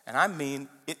 And I mean,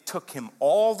 it took him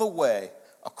all the way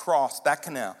across that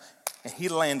canal, and he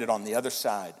landed on the other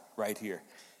side right here.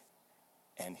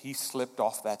 And he slipped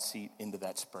off that seat into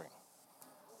that spring.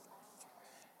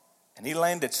 And he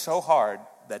landed so hard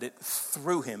that it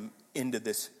threw him into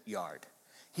this yard.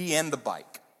 He and the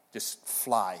bike just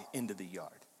fly into the yard.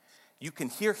 You can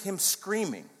hear him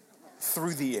screaming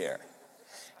through the air.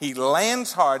 He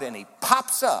lands hard and he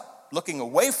pops up, looking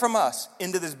away from us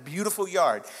into this beautiful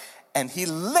yard. And he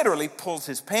literally pulls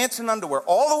his pants and underwear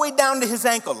all the way down to his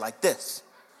ankle like this.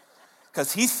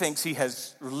 Because he thinks he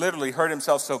has literally hurt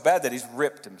himself so bad that he's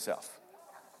ripped himself.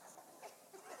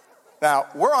 Now,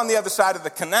 we're on the other side of the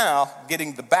canal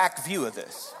getting the back view of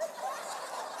this.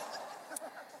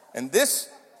 And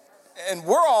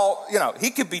we're all,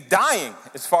 he could be dying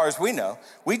as far as we know.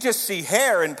 We just see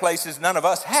hair in places none of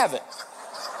us have it.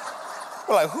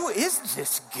 We're like, who is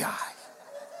this guy?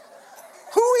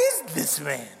 Who is this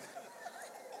man?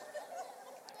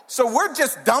 So we're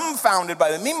just dumbfounded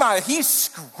by that. Meanwhile, he's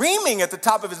screaming at the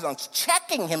top of his lungs,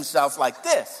 checking himself like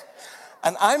this.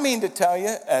 And I mean to tell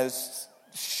you, as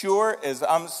sure as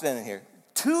I'm standing here,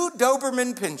 2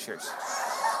 Doberman pinchers,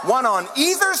 one on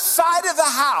either side of the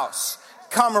house,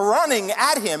 come running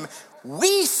at him.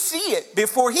 We see it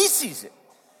before he sees it.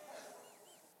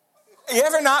 You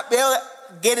ever not be able to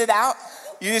get it out?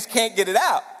 You just can't get it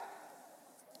out.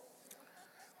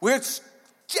 We're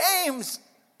James,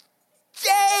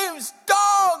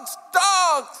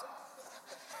 dogs.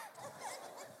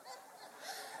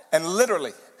 And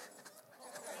literally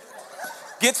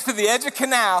gets to the edge of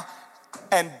canal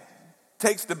and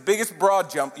takes the biggest broad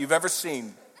jump you've ever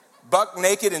seen, buck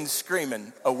naked and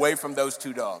screaming, away from those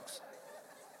 2 dogs.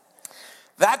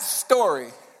 That story,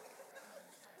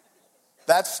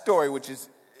 which is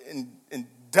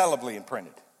indelibly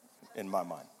imprinted in my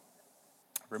mind,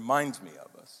 reminds me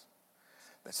of us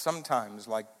that sometimes,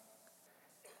 like,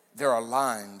 there are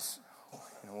lines,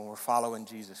 when we're following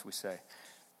Jesus, we say,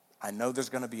 I know there's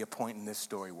going to be a point in this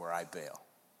story where I bail.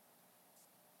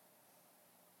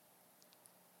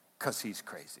 Because he's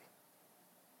crazy.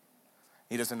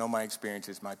 He doesn't know my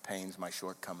experiences, my pains, my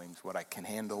shortcomings, what I can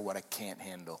handle, what I can't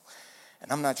handle.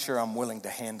 And I'm not sure I'm willing to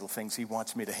handle things he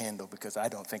wants me to handle because I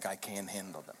don't think I can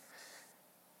handle them.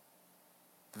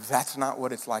 That's not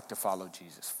what it's like to follow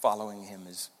Jesus. Following him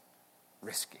is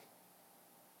risky.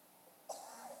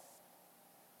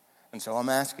 And so I'm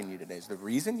asking you today, is the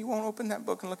reason you won't open that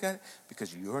book and look at it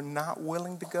because you're not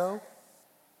willing to go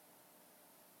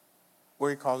where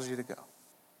he calls you to go?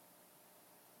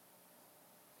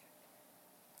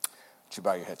 Would you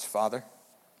bow your heads? Father,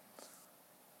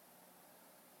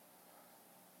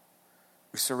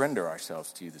 We surrender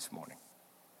ourselves to you this morning.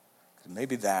 Because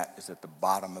maybe that is at the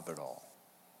bottom of it all.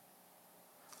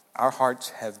 Our hearts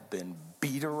have been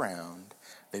beat around.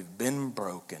 They've been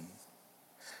broken.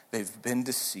 They've been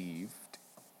deceived.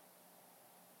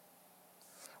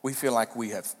 We feel like we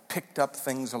have picked up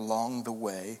things along the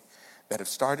way that have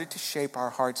started to shape our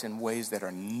hearts in ways that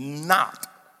are not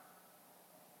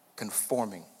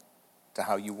conforming to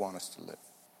how you want us to live.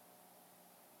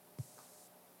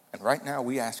 And right now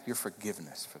we ask your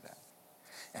forgiveness for that.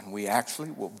 And we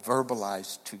actually will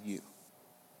verbalize to you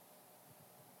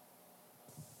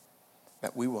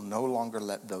that we will no longer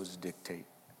let those dictate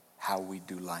how we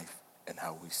do life and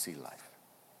how we see life.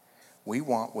 We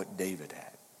want what David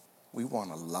had. We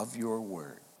want to love your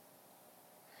word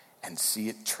and see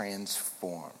it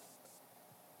transform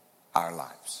our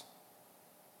lives.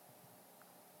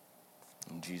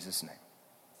 In Jesus' name,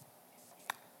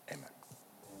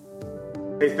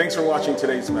 amen. Hey, thanks for watching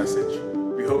today's message.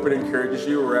 We hope it encourages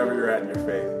you wherever you're at in your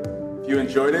faith. If you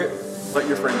enjoyed it, let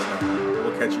your friends know.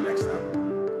 We'll catch you next time.